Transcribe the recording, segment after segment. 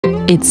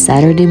It's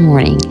Saturday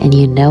morning, and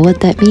you know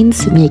what that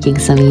means? Making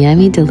some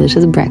yummy,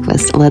 delicious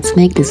breakfast. Let's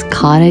make these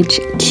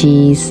cottage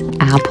cheese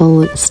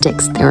apple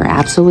sticks. They're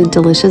absolutely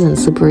delicious and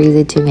super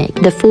easy to make.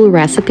 The full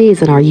recipe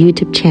is on our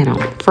YouTube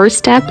channel. First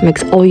step,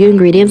 mix all your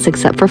ingredients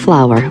except for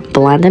flour.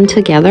 Blend them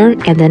together,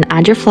 and then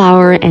add your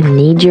flour and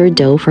knead your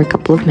dough for a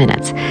couple of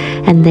minutes.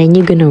 And then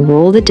you're gonna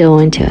roll the dough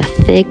into a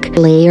thick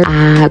layer,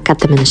 cut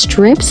them in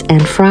strips,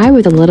 and fry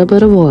with a little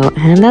bit of oil.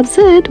 And that's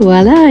it.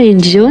 Voila!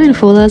 Enjoy and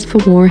follow us for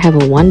more.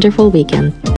 Have a wonderful weekend.